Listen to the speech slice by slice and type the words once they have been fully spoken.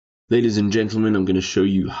Ladies and gentlemen, I'm going to show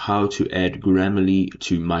you how to add Grammarly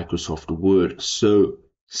to Microsoft Word, so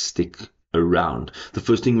stick around. The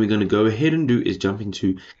first thing we're going to go ahead and do is jump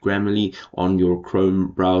into Grammarly on your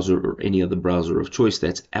Chrome browser or any other browser of choice.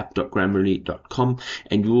 That's app.grammarly.com,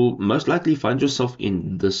 and you will most likely find yourself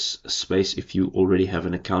in this space if you already have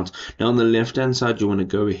an account. Now on the left hand side, you want to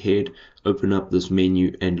go ahead, open up this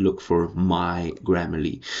menu and look for My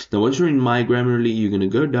Grammarly. Now once you're in My Grammarly, you're going to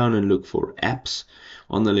go down and look for apps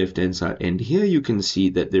on the left hand side, and here you can see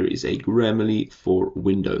that there is a Grammarly for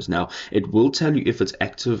Windows. Now it will tell you if it's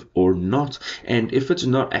active or not, and if it's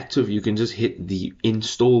not active you can just hit the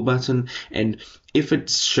install button, and if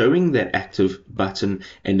it's showing that active button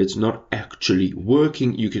and it's not actually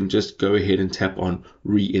working, you can just go ahead and tap on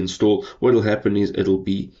reinstall. What will happen is it'll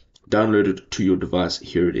be downloaded to your device.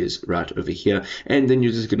 Here it is right over here, and then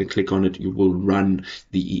you're just going to click on it. You will run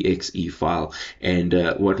the exe file, and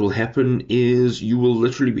what will happen is you will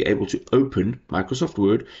literally be able to open Microsoft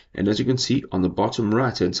Word, and as you can see on the bottom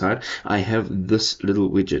right hand side I have this little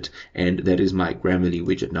widget, and that is my Grammarly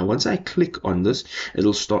widget. Now once I click on this,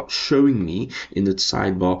 it'll start showing me in the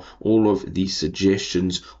sidebar all of the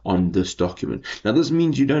suggestions on this document. Now this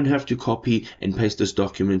means you don't have to copy and paste this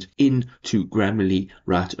document into Grammarly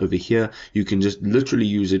right over here. You can just literally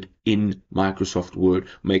use it in Microsoft Word.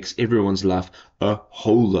 Makes everyone's life a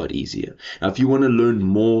whole lot easier. Now if you want to learn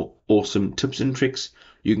more awesome tips and tricks,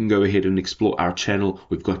 you can go ahead and explore our channel.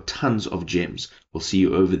 We've got tons of gems. We'll see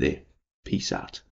you over there. Peace out.